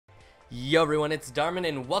Yo everyone, it's Darmin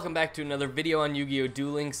and welcome back to another video on Yu-Gi-Oh!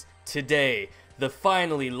 Duel Links. Today, the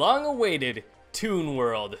finally long-awaited Toon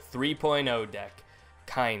World 3.0 deck.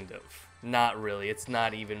 Kind of. Not really. It's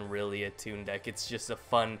not even really a Toon deck. It's just a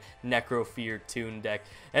fun Necrofear Toon deck.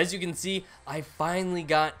 As you can see, I finally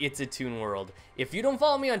got It's a Toon World. If you don't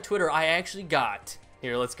follow me on Twitter, I actually got...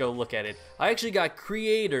 Here, let's go look at it. I actually got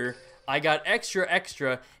Creator, I got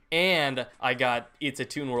Extra, and I got It's a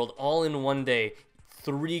Toon World all in one day.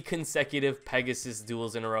 3 consecutive Pegasus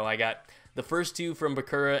duels in a row. I got the first 2 from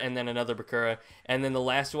Bakura and then another Bakura, and then the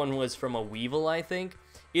last one was from a Weevil, I think.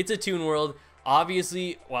 It's a Toon World.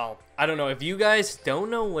 Obviously, well, I don't know. If you guys don't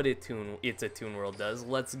know what It's a Toon World does,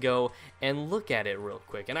 let's go and look at it real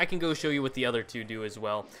quick. And I can go show you what the other 2 do as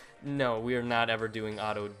well. No, we are not ever doing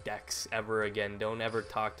auto decks ever again. Don't ever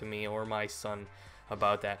talk to me or my son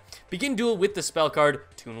about that. Begin duel with the spell card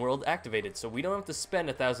Toon World activated, so we don't have to spend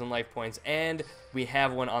 1,000 life points, and we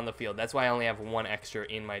have one on the field. That's why I only have 1 extra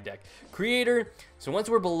in my deck. Creator, so once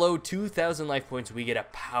we're below 2,000 life points, we get a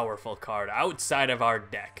powerful card outside of our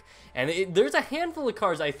deck. And there's a handful of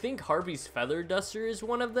cards. I think Harvey's Feather Duster is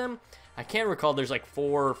one of them. I can't recall. There's like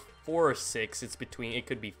 4 or 6. It's between. It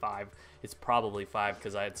could be 5. It's probably 5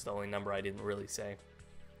 because it's the only number I didn't really say.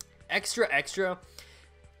 Extra.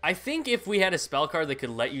 I think if we had a spell card that could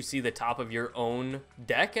let you see the top of your own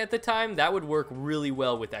deck at the time, that would work really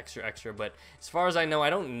well with Extra, but as far as I know, I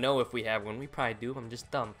don't know if we have one. We probably do. I'm just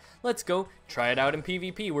dumb. Let's go try it out in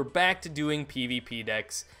PvP. We're back to doing PvP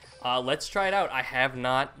decks. Let's try it out. I have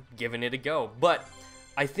not given it a go, but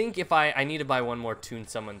I think if I need to buy one more Toon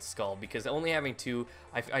Summon Skull, because only having 2,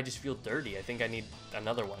 I just feel dirty. I think I need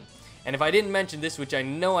another one. And if I didn't mention this, which I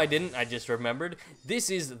know I didn't, I just remembered, this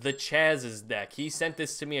is the Chaz's deck. He sent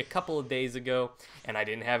this to me a couple of days ago, and I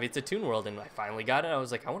didn't have It's a Toon World, and I finally got it. I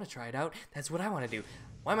was like, I want to try it out. That's what I want to do.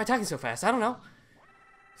 Why am I talking so fast? I don't know.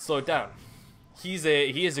 Slow it down. He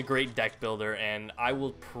is a great deck builder, and I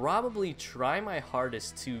will probably try my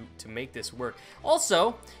hardest to make this work.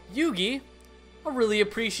 Also, Yugi, I really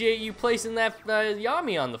appreciate you placing that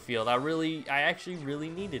Yami on the field. I actually really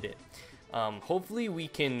needed it. Hopefully we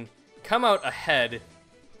can come out ahead.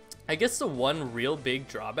 I guess the one real big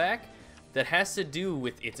drawback that has to do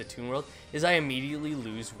with It's a Toon World is I immediately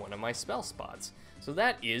lose one of my spell spots. So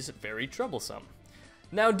that is very troublesome.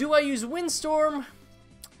 Now, do I use Windstorm?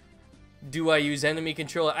 Do I use Enemy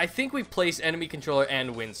Controller? I think we place Enemy Controller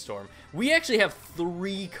and Windstorm. We actually have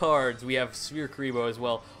 3 cards. We have Sphere Kuriboh as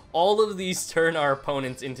well. All of these turn our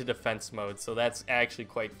opponents into defense mode, so that's actually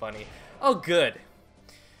quite funny. Oh, good.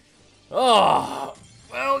 Oh,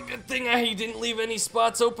 well, good thing I didn't leave any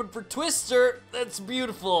spots open for Twister. That's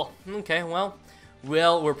beautiful. Okay, well,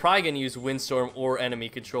 we're probably gonna use Windstorm or Enemy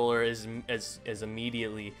Controller as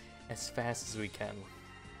immediately, as fast as we can.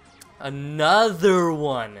 Another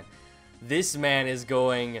one. This man is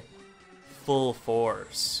going full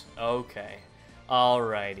force. Okay,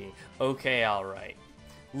 alrighty. Okay, alright.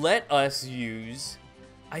 Let us use.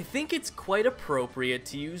 I think it's quite appropriate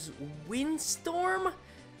to use Windstorm.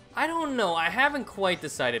 I don't know. I haven't quite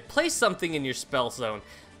decided. Place something in your spell zone.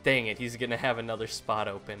 Dang it, he's going to have another spot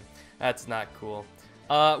open. That's not cool.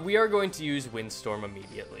 We are going to use Windstorm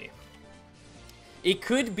immediately. It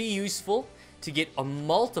could be useful to get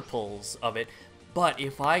multiples of it, but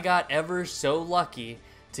if I got ever so lucky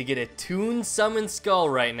to get a Toon Summon Skull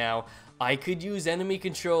right now, I could use Enemy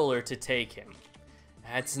Controller to take him.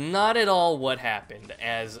 That's not at all what happened,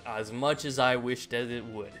 as much as I wished that it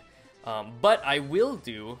would. But I will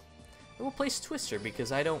place Twister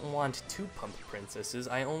because I don't want 2 Pump Princesses,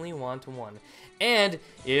 I only want 1. And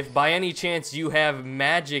if by any chance you have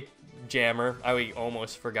Magic Jammer, I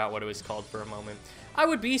almost forgot what it was called for a moment, I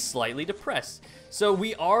would be slightly depressed. So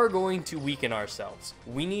we are going to weaken ourselves.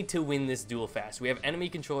 We need to win this duel fast. We have Enemy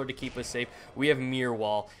Controller to keep us safe. We have Mirror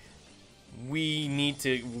Wall. We need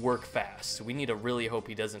to work fast. We need to really hope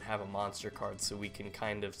he doesn't have a monster card so we can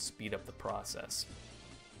kind of speed up the process.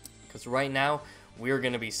 Because right now, we're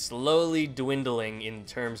going to be slowly dwindling in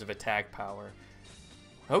terms of attack power.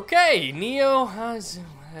 Okay, Neo,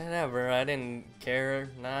 whatever, I didn't care,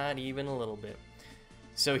 not even a little bit.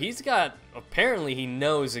 So he's got, apparently he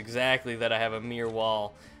knows exactly that I have a Mirror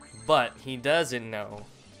Wall, but he doesn't know.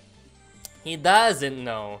 He doesn't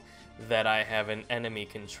know that I have an Enemy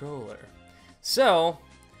Controller. So,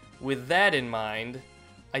 with that in mind,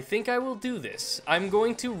 I think I will do this. I'm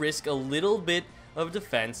going to risk a little bit of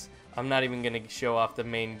defense. I'm not even going to show off the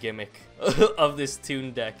main gimmick of this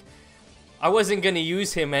Toon deck. I wasn't going to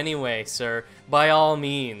use him anyway, sir. By all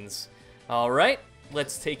means. Alright,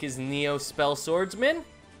 let's take his Neo Spell Swordsman. I'm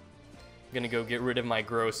going to go get rid of my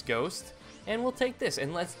Gross Ghost. And we'll take this,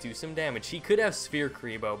 and let's do some damage. He could have Sphere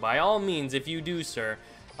Kribo. By all means, if you do, sir,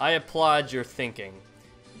 I applaud your thinking.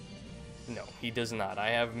 No, he does not. I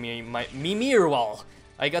have my Mimir Wall.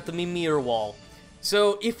 I got the Mimir Wall.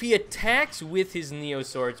 So if he attacks with his Neo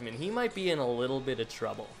Swordsman, he might be in a little bit of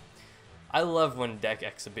trouble. I love when deck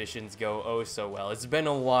exhibitions go oh so well. It's been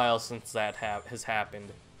a while since that has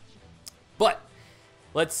happened. But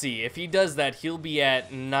let's see. If he does that, he'll be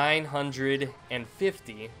at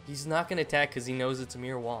 950. He's not going to attack because he knows it's a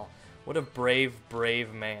Mirror Wall. What a brave,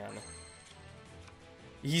 brave man.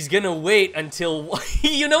 He's going to wait until...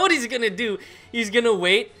 you know what he's going to do? He's going to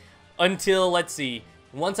wait until, let's see,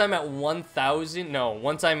 once I'm at 1,000... No,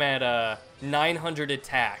 once I'm at 900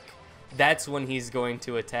 attack, that's when he's going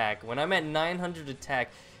to attack. When I'm at 900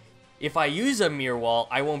 attack, if I use a Mirror Wall,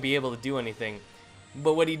 I won't be able to do anything.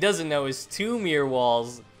 But what he doesn't know is 2 Mirror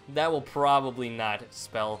Walls, that will probably not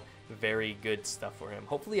spell very good stuff for him.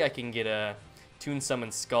 Hopefully I can get a Toon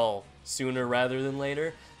Summon Skull sooner rather than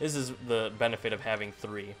later. This is the benefit of having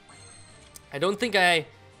 3. I don't think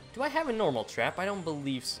do I have a normal trap? I don't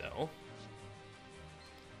believe so.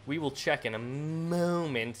 We will check in a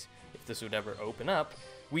moment if this would ever open up.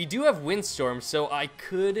 We do have Windstorm, so I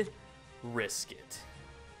could risk it.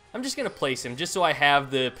 I'm just going to place him just so I have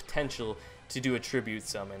the potential to do a Tribute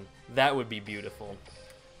Summon. That would be beautiful.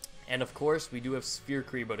 And of course, we do have Sphere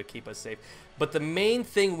Kribo to keep us safe. But the main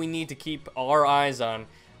thing we need to keep our eyes on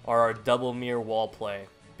are our double Mirror Wall play.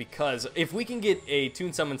 Because if we can get a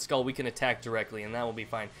Toon Summon Skull, we can attack directly, and that will be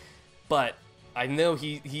fine. But I know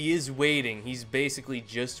he is waiting. He's basically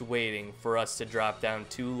just waiting for us to drop down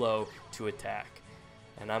too low to attack.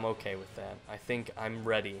 And I'm okay with that. I think I'm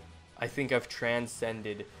ready. I think I've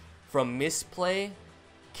transcended from misplay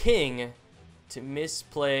king to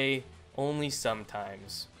misplay only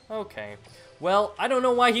sometimes. Okay. Well, I don't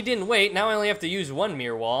know why he didn't wait. Now I only have to use 1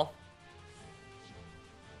 Mirror Wall.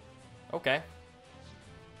 Okay.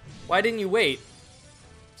 Why didn't you wait,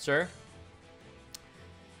 sir?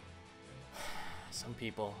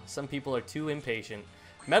 Some people are too impatient.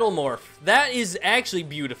 Metal Morph. That is actually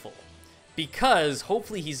beautiful. Because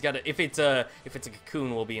hopefully he's got a, if it's a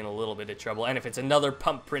cocoon, we'll be in a little bit of trouble. And if it's another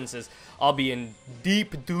Pump Princess, I'll be in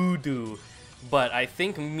deep doo-doo. But I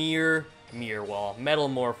think Mirror Wall, Metal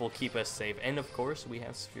Morph will keep us safe. And of course, we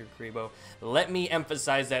have Sphere Kribo. Let me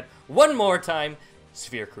emphasize that one more time,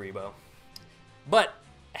 Sphere Kribo. But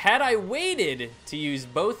had I waited to use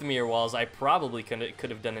both Mirror Walls, I probably could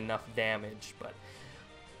have done enough damage. But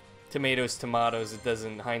tomatoes, it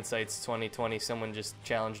doesn't. Hindsight's 2020. Someone just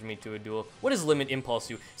challenged me to a duel. What does Limit Impulse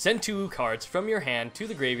do? Send 2 cards from your hand to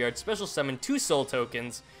the graveyard. Special summon 2 soul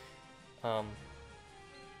tokens. Okay.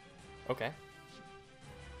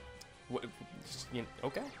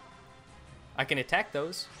 Okay. I can attack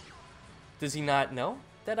those. Does he not know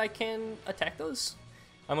that I can attack those?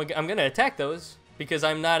 I'm gonna attack those because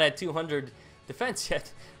I'm not at 200 defense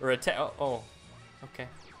yet, or attack. Oh, okay.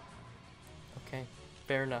 Okay,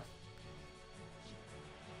 fair enough.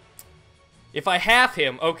 If I half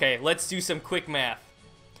him, okay, let's do some quick math.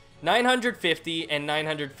 950 and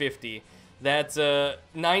 950. That's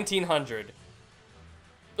 1900.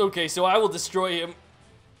 Okay, so I will destroy him.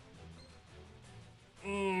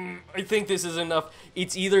 I think this is enough.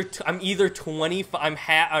 It's either I'm either 25. I'm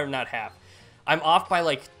half or not half. I'm off by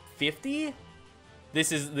like 50.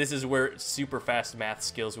 This is where super fast math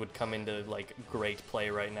skills would come into like great play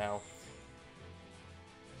right now.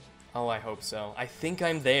 Oh, I hope so. I think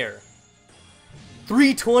I'm there.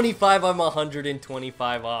 325. I'm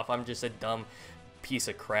 125 off. I'm just a dumb piece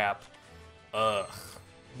of crap. Ugh.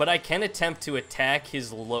 But I can attempt to attack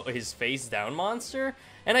his face down monster,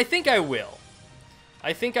 and I think I will.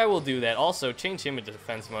 I think I will do that. Also, change him into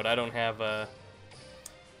defense mode. I don't have a...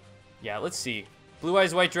 Yeah, let's see. Blue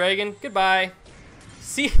Eyes White Dragon, goodbye.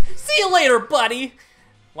 See you later, buddy.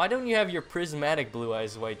 Why don't you have your prismatic Blue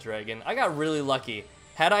Eyes White Dragon? I got really lucky.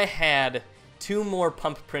 Had I had 2 more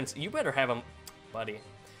Pump Prince... You better have them, buddy.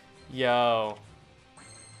 Yo.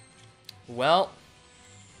 Well,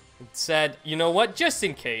 it said, you know what? Just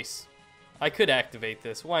in case, I could activate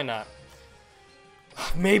this. Why not?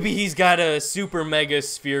 Maybe he's got a super mega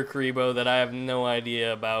Sphere Kribo that I have no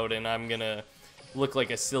idea about, and I'm gonna look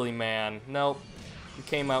like a silly man. Nope. We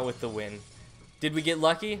came out with the win. Did we get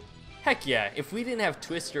lucky? Heck yeah. If we didn't have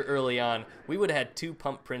Twister early on, we would have had 2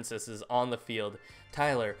 Pump Princesses on the field.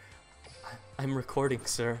 Tyler, I'm recording,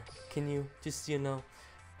 sir. Can you just, you know?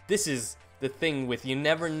 This is the thing with you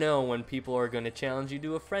never know when people are going to challenge you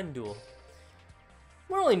to a friend duel.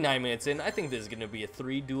 We're only 9 minutes in. I think this is going to be a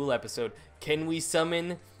 3-duel episode. Can we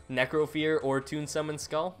summon Necrofear or Toon Summon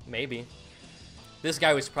Skull? Maybe. This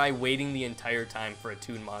guy was probably waiting the entire time for a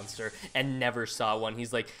Toon monster and never saw one.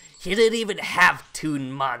 He's like, he didn't even have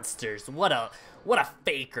Toon monsters. What a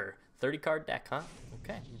faker. 30 card deck, huh?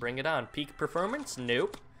 Okay, bring it on. Peak performance?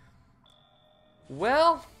 Nope.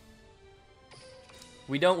 Well,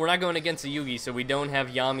 we're not going against a Yugi, so we don't have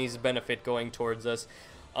Yami's benefit going towards us.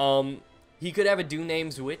 He could have a Do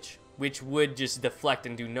Names Witch, which would just deflect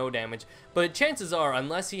and do no damage. But chances are,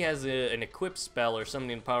 unless he has an equip spell or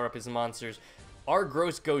something to power up his monsters, our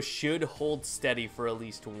Gross Ghost should hold steady for at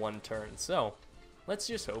least one turn. So, let's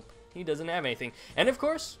just hope he doesn't have anything. And of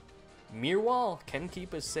course, Mere Wall can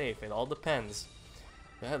keep us safe. It all depends.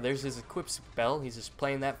 Yeah, there's his equip spell. He's just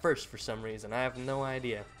playing that first for some reason. I have no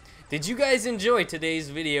idea. Did you guys enjoy today's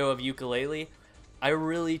video of Yooka-Laylee? I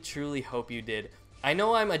really, truly hope you did. I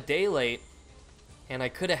know I'm a day late, and I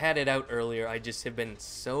could have had it out earlier. I just have been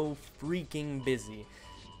so freaking busy.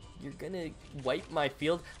 You're gonna wipe my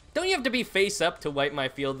field? Don't you have to be face up to wipe my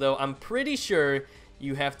field, though? I'm pretty sure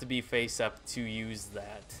you have to be face up to use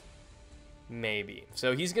that. Maybe.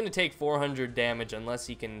 So he's gonna take 400 damage unless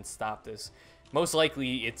he can stop this. Most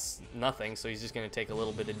likely it's nothing, so he's just gonna take a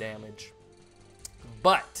little bit of damage.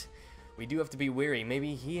 But we do have to be wary.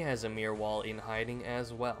 Maybe he has a Mere Wall in hiding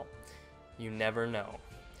as well. You never know.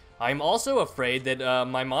 I'm also afraid that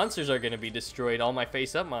my monsters are gonna be destroyed, all my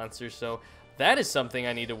face up monsters, so that is something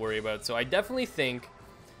I need to worry about. So I definitely think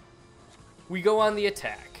we go on the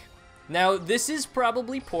attack. Now, this is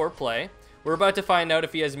probably poor play. We're about to find out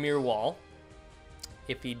if he has Mere Wall.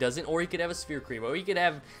 If he doesn't, or he could have a Sphere Creep, or he could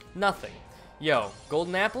have nothing. Yo,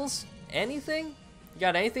 Golden Apples? Anything? You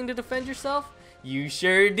got anything to defend yourself? You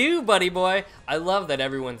sure do, buddy boy. I love that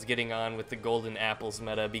everyone's getting on with the Golden Apples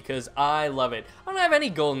meta because I love it. I don't have any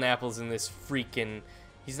Golden Apples in this freaking...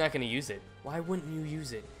 He's not going to use it. Why wouldn't you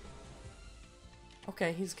use it?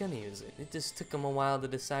 Okay, he's gonna use it. It just took him a while to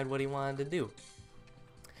decide what he wanted to do.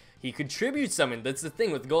 He could tribute summon. That's the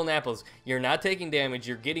thing with Golden Apples. You're not taking damage,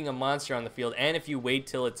 you're getting a monster on the field, and if you wait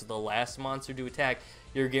till it's the last monster to attack,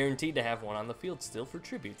 you're guaranteed to have one on the field still for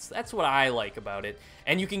tributes. That's what I like about it.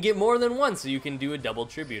 And you can get more than one, so you can do a double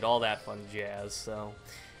tribute. All that fun jazz, so...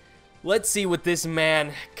 Let's see what this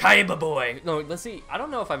man, Kaiba Boy... No, let's see. I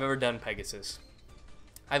don't know if I've ever done Pegasus.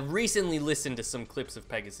 I've recently listened to some clips of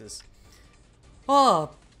Pegasus. Oh,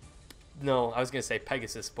 no, I was going to say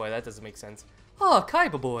Pegasus Boy. That doesn't make sense. Oh,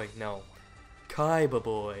 Kaiba Boy. No, Kaiba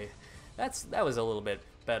Boy. That was a little bit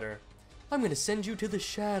better. I'm going to send you to the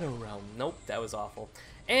Shadow Realm. Nope, that was awful.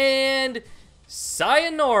 And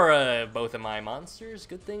sayonara, both of my monsters.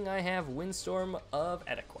 Good thing I have Windstorm of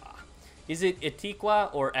Etequa. Is it Etequa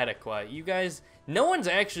or Etequa? You guys, no one's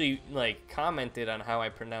actually, like, commented on how I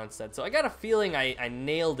pronounce that. So I got a feeling I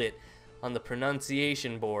nailed it on the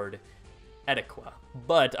pronunciation board. Etequa,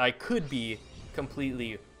 but I could be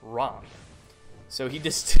completely wrong. So he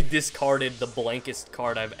just discarded the blankest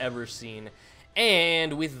card I've ever seen,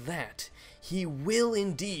 and with that, he will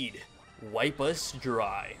indeed wipe us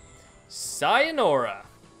dry. Sayonara.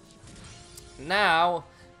 Now,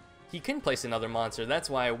 he can place another monster. That's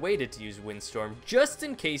why I waited to use Windstorm, just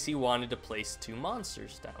in case he wanted to place two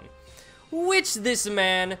monsters down, which this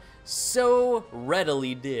man so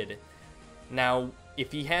readily did. Now,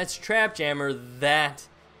 if he has Trap Jammer, that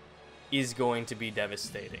is going to be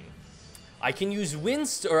devastating. I can use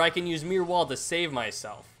I can use Mere Wall to save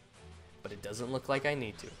myself, but it doesn't look like I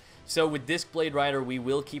need to. So with Disc Blade Rider, we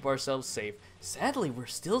will keep ourselves safe. Sadly, we're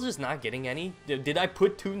still just not getting any. Did I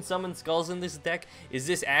put Toon Summon Skulls in this deck? Is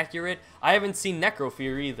this accurate? I haven't seen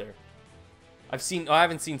Necrofear either. I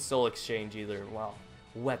haven't seen Soul Exchange either. Wow,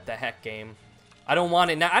 what the heck, game? I don't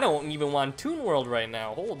want it now. I don't even want Toon World right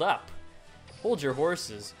now. Hold up. Hold your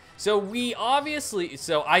horses. So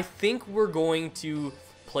I think we're going to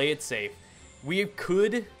play it safe. We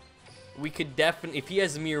could definitely, if he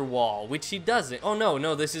has Mere Wall, which he doesn't. Oh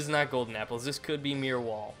no, this is not Golden Apples. This could be Mere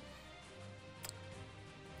Wall.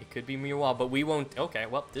 It could be Mere Wall, but we won't. Okay,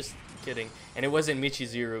 well, just kidding. And it wasn't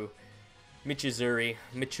Michiruzi.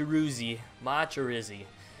 It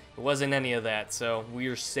wasn't any of that. So we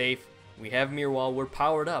are safe. We have Mere Wall. We're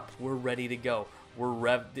powered up. We're ready to go.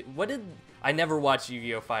 I never watched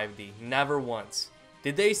Yu-Gi-Oh! 5D. Never once.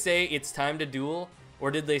 Did they say it's time to duel? Or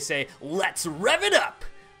did they say, let's rev it up?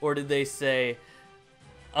 Or did they say,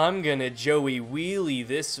 I'm gonna Joey Wheelie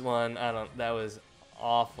this one? That was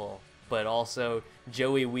awful. But also,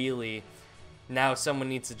 Joey Wheelie, now someone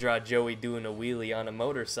needs to draw Joey doing a wheelie on a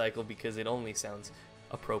motorcycle because it only sounds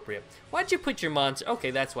appropriate. Why'd you put your monster? Okay,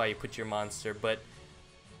 that's why you put your monster, but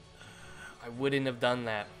I wouldn't have done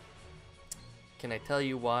that. Can I tell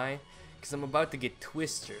you why? Because I'm about to get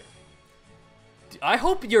Twister. I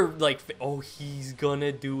hope you're like, oh, he's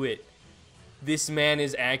gonna do it. This man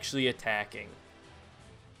is actually attacking.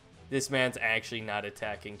 This man's actually not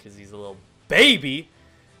attacking because he's a little baby.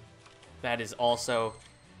 That is also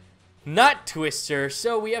not Twister.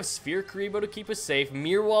 So we have Sphere Karibo to keep us safe,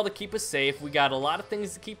 Mirror Wall to keep us safe. We got a lot of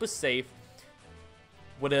things to keep us safe.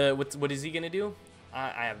 What is he gonna do?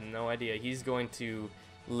 I have no idea. He's going to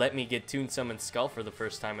let me get Toon Summon Skull for the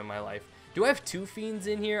first time in my life. Do I have 2 fiends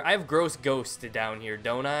in here? I have Gross Ghost down here,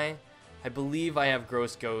 don't I? I believe I have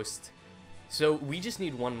Gross Ghost. So we just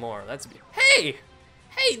need one more. Hey!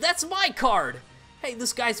 Hey, that's my card! Hey,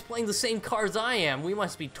 this guy's playing the same cards I am. We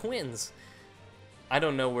must be twins. I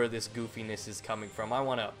don't know where this goofiness is coming from. I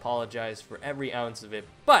want to apologize for every ounce of it,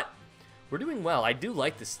 but we're doing well. I do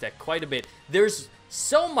like this deck quite a bit. There's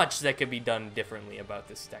so much that could be done differently about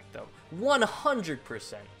this deck, though.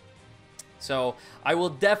 100%. So I will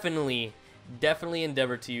definitely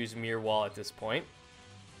endeavor to use Mirror Wall at this point.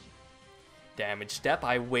 Damage step.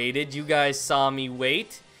 I waited. You guys saw me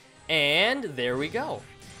wait. And there we go.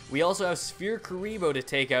 We also have Sphere Karibo to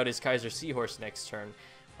take out his Kaiser Seahorse next turn.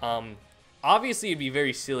 Obviously, it'd be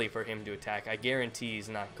very silly for him to attack. I guarantee he's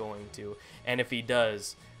not going to. And if he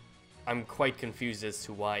does, I'm quite confused as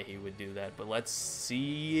to why he would do that. But let's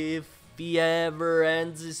see if he ever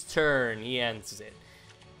ends his turn. He ends it.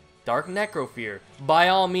 Dark Necrofear. By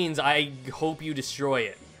all means, I hope you destroy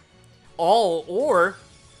it. Or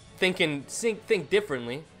think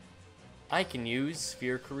differently. I can use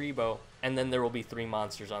Sphere Karibo, and then there will be 3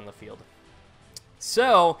 monsters on the field.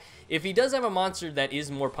 So, if he does have a monster that is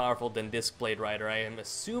more powerful than Discblade Rider, I am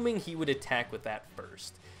assuming he would attack with that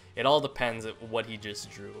first. It all depends on what he just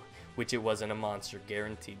drew, which it wasn't a monster,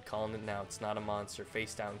 guaranteed. Calling it now, it's not a monster.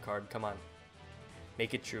 Face down card, come on.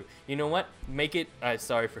 Make it true. You know what? Make it...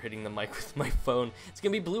 sorry for hitting the mic with my phone. It's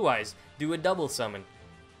going to be Blue Eyes. Do a double summon.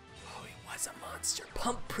 Oh, he was a monster.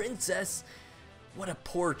 Pump Princess. What a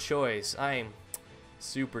poor choice. I'm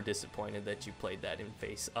super disappointed that you played that in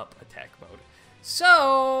face-up attack mode.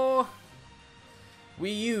 So, we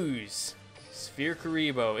use Sphere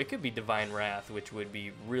Karibo. It could be Divine Wrath, which would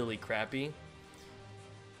be really crappy.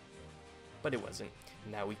 But it wasn't.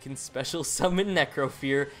 Now we can special summon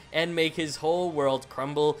Necrofear and make his whole world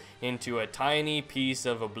crumble into a tiny piece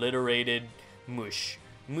of obliterated mush.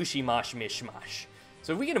 Mushy mosh mish mosh.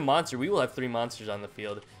 So if we get a monster, we will have 3 monsters on the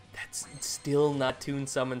field. That's still not Toon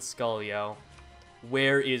Summon Skull, yo.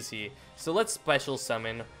 Where is he? So let's special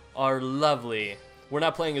summon our lovely... We're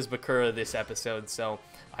not playing as Bakura this episode, so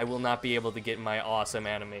I will not be able to get my awesome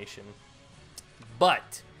animation.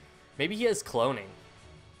 But maybe he has cloning.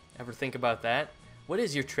 Ever think about that? What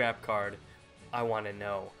is your trap card? I want to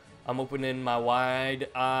know. I'm opening my wide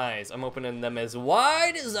eyes. I'm opening them as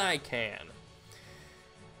wide as I can.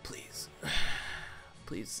 Please.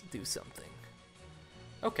 Please do something.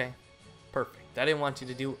 Okay. Perfect. I didn't want you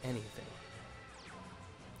to do anything.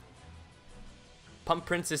 Pump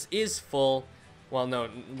Princess is full. Well, no,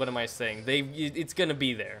 what am I saying? It's gonna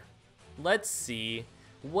be there. Let's see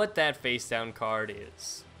what that face down card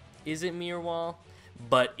is. Is it Mirror Wall?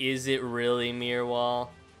 But is it really Mirror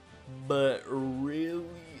Wall? But really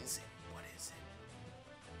is it? What is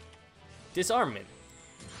it? Disarmament.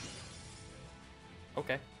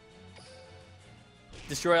 Okay.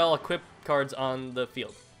 Destroy all equipped cards on the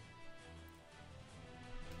field.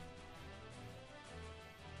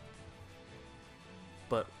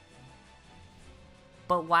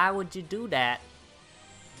 But why would you do that?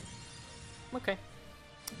 Okay.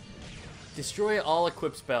 Destroy all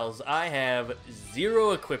equipped spells. I have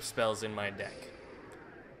 0 equipped spells in my deck.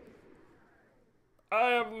 I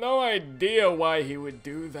have no idea why he would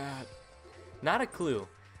do that. Not a clue.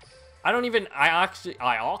 I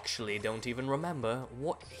actually don't even remember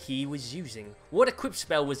what he was using. What equipped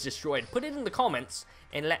spell was destroyed? Put it in the comments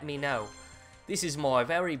and let me know. This is my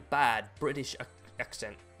very bad British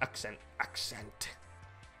accent.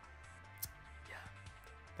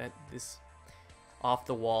 This off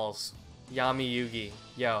the walls. Yami Yugi.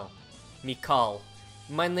 Yo. Mikal.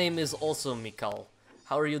 My name is also Mikal.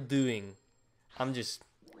 How are you doing? I'm just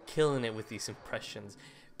killing it with these impressions.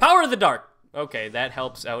 Power of the Dark. Okay, that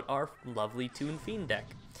helps out our lovely Toon Fiend deck.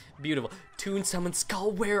 Beautiful. Toon Summon Skull,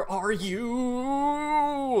 where are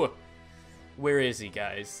you? Where is he,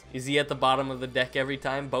 guys? Is he at the bottom of the deck every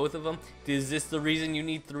time? Both of them? Is this the reason you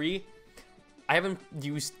need 3? I haven't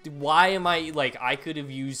used... Why am I... Like, I could have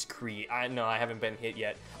used Kree. No, I haven't been hit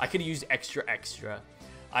yet. I could have used Extra.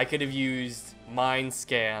 I could have used Mind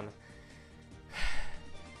Scan.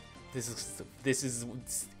 This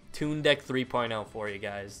is Toon Deck 3.0 for you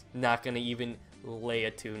guys. Not gonna even lay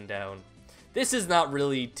a Toon down. This is not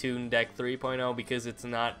really Toon Deck 3.0 because it's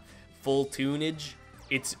not full tunage.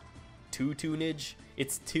 It's 2 tunage.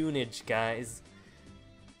 It's tunage, guys.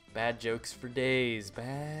 Bad jokes for days.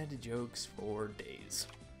 Bad jokes for days.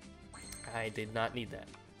 I did not need that.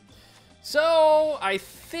 So, I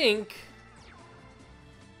think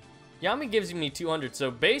Yami gives me 200, so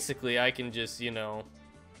basically I can just, you know,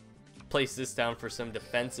 place this down for some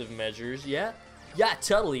defensive measures. Yeah,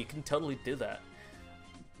 totally, you can totally do that.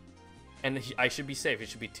 And I should be safe. It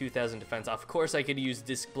should be 2,000 defense. Of course, I could use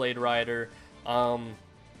Disc Blade Rider.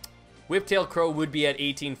 Whiptail Crow would be at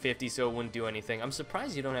 1850, so it wouldn't do anything. I'm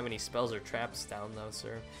surprised you don't have any spells or traps down, though,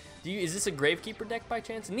 sir. Is this a Gravekeeper deck by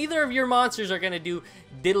chance? Neither of your monsters are going to do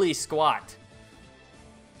diddly squat.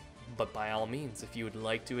 But by all means, if you would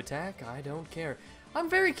like to attack, I don't care. I'm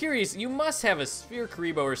very curious. You must have a Sphere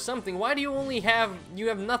Karibo or something. Why do you only have... You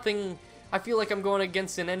have nothing... I feel like I'm going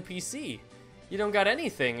against an NPC. You don't got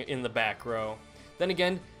anything in the back row. Then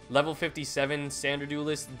again, level 57 standard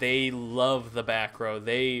duelists, they love the back row.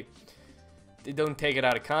 They don't take it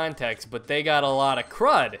out of context, but they got a lot of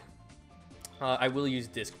crud. I will use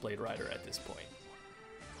Disc Blade Rider at this point.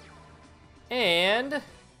 And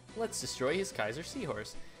let's destroy his Kaiser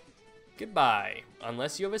Seahorse. Goodbye.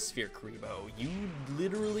 Unless you have a Sphere Karibo. You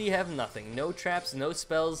literally have nothing. No traps, no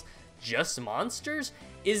spells, just monsters?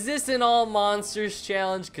 Is this an all monsters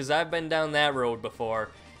challenge? Because I've been down that road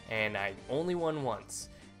before, and I only won once.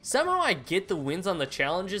 Somehow I get the wins on the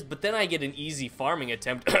challenges, but then I get an easy farming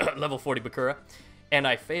attempt, level 40 Bakura, and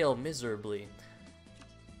I fail miserably.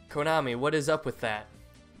 Konami, what is up with that?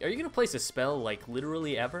 Are you going to place a spell, like,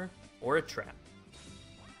 literally ever? Or a trap?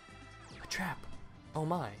 A trap. Oh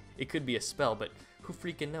my. It could be a spell, but who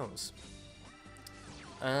freaking knows?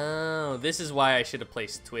 Oh, this is why I should have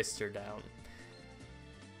placed Twister down.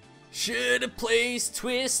 Should have placed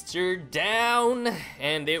Twister down,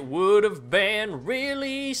 and it would have been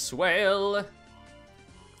really swell.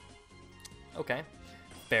 Okay,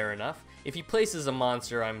 fair enough. If he places a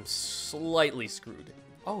monster, I'm slightly screwed.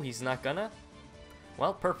 Oh, he's not gonna?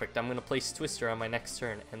 Well, perfect. I'm gonna place Twister on my next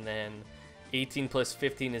turn, and then 18 plus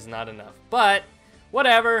 15 is not enough. But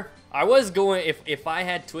whatever. I was going, if I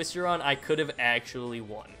had Twister on, I could have actually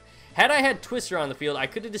won. Had I had Twister on the field, I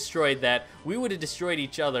could have destroyed that. We would have destroyed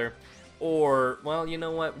each other. Or, well, you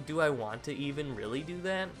know what? Do I want to even really do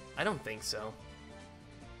that? I don't think so.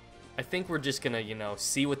 I think we're just gonna, you know,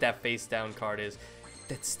 see what that face down card is.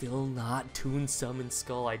 That's still not Toon Summon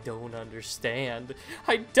Skull. I don't understand.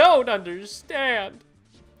 I don't understand.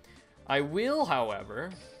 I will,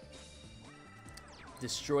 however,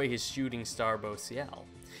 destroy his Shooting Star Bocial.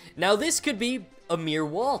 Now, this could be a mere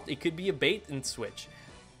wall. It could be a bait and switch.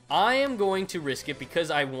 I am going to risk it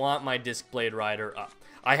because I want my Disc Blade Rider up.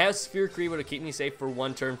 I have Sphere Karibo to keep me safe for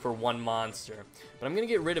one turn for one monster. But I'm going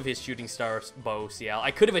to get rid of his Shooting Star Bocial.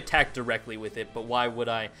 I could have attacked directly with it, but why would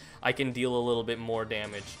I? I can deal a little bit more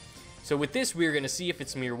damage. So with this, we're going to see if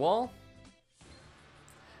it's Mere Wall.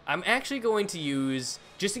 I'm actually going to use,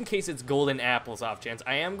 just in case it's Golden Apples off chance,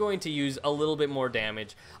 I am going to use a little bit more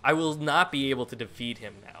damage. I will not be able to defeat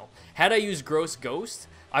him now. Had I used Gross Ghost,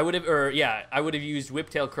 I would have, I would have used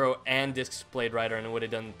Whiptail Crow and Disc Blade Rider, and it would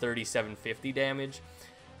have done 3750 damage.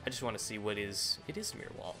 I just want to see what is, it is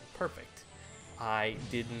Mere Wall. Perfect. I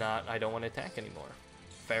don't want to attack anymore.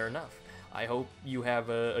 Fair enough. I hope you have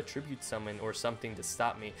a Tribute Summon or something to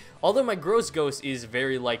stop me. Although my Gross Ghost is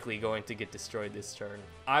very likely going to get destroyed this turn.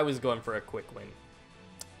 I was going for a quick win.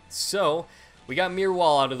 So, we got Mere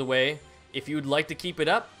Wall out of the way. If you would like to keep it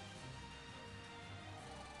up.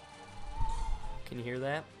 Can you hear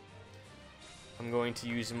that? I'm going to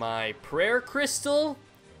use my Prayer Crystal.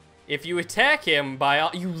 If you attack him by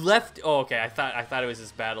all, you left. Oh, okay. I thought it was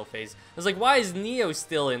his battle phase. I was like, why is Neo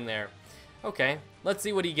still in there? Okay, let's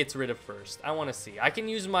see what he gets rid of first. I want to see. I can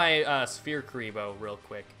use my Sphere Karibo real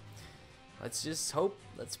quick. Let's just hope.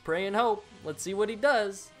 Let's pray and hope. Let's see what he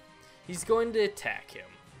does. He's going to attack him.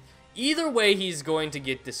 Either way, he's going to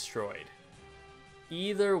get destroyed.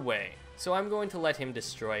 Either way. So I'm going to let him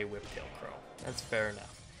destroy Whiptail Crow. That's fair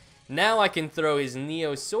enough. Now I can throw his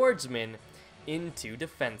Neo Swordsman into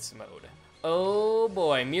defense mode. Oh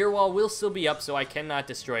boy, Mere Wall will still be up, so I cannot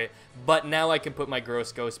destroy it, but now I can put my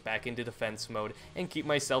Gross Ghost back into defense mode and keep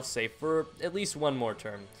myself safe for at least one more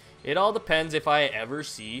turn. It all depends if I ever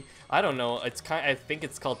see, I don't know, I think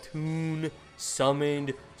it's called Toon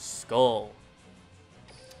Summoned Skull.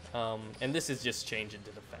 And this is just changing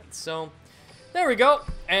to defense, so there we go.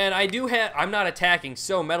 And I'm not attacking,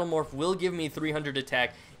 so Metal Morph will give me 300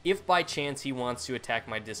 attack if by chance he wants to attack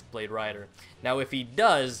my Disc Blade Rider. Now if he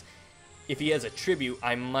does, if he has a tribute,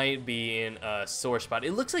 I might be in a sore spot.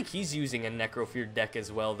 It looks like he's using a Necrofear deck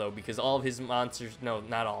as well though, because all of his monsters, no,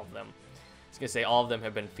 not all of them. I was gonna say all of them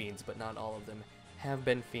have been fiends, but not all of them have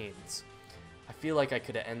been fiends. I feel like I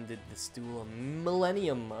could have ended this duel a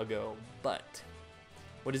millennium ago, but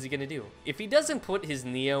what is he gonna do? If he doesn't put his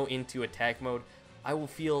Neo into attack mode, I will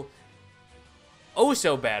feel oh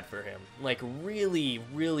so bad for him. Like really,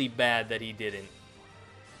 really bad that he didn't.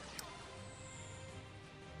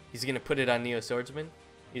 He's gonna put it on Neo Swordsman?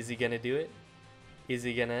 Is he gonna do it? Is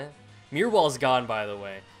he gonna? Mirror Wall's gone, by the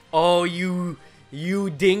way. Oh, you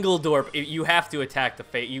Dingledorp. You have to attack the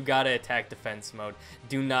Fate. You gotta attack defense mode.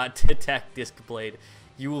 Do not attack Disc Blade.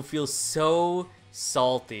 You will feel so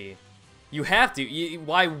salty. You have to.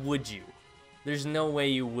 Why would you? There's no way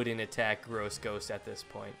you wouldn't attack Gross Ghost at this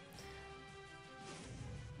point.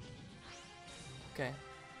 Okay.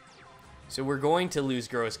 So we're going to lose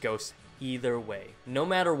Gross Ghost either way. No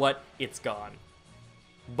matter what, it's gone.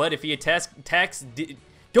 But if he attacks...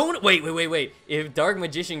 Don't... Wait. If Dark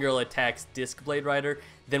Magician Girl attacks Disc Blade Rider,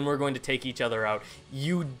 then we're going to take each other out.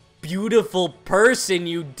 You beautiful person,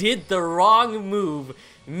 you did the wrong move.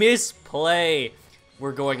 Misplay.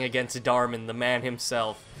 We're going against Darmin, the man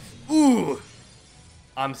himself. Ooh!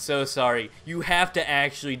 I'm so sorry. You have to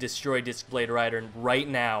actually destroy Disc Blade Rider right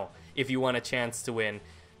now if you want a chance to win.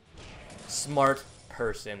 Smart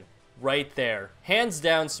person. Right there. Hands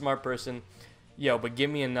down, smart person. Yo, but give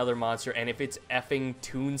me another monster, and if it's effing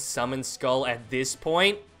Toon Summon Skull at this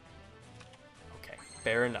point... Okay,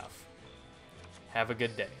 fair enough. Have a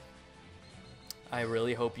good day. I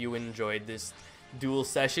really hope you enjoyed this duel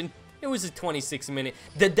session. It was a 26-minute...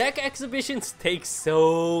 The deck exhibitions take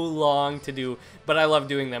so long to do, but I love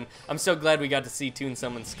doing them. I'm so glad we got to see Toon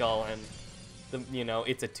Summon Skull, and, you know,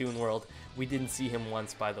 it's a Toon world. We didn't see him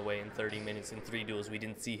once, by the way, in 30 minutes in 3 duels. We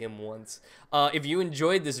didn't see him once. If you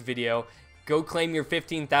enjoyed this video... Go claim your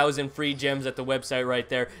 15,000 free gems at the website right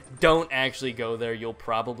there. Don't actually go there. You'll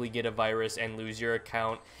probably get a virus and lose your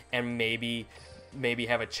account and maybe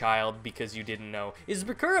have a child because you didn't know. Is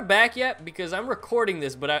Bakura back yet? Because I'm recording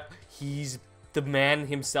this, but he's the man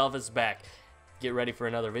himself is back. Get ready for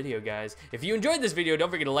another video, guys. If you enjoyed this video, don't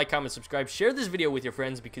forget to like, comment, subscribe, share this video with your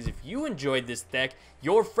friends because if you enjoyed this deck,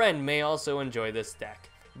 your friend may also enjoy this deck.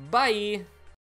 Bye!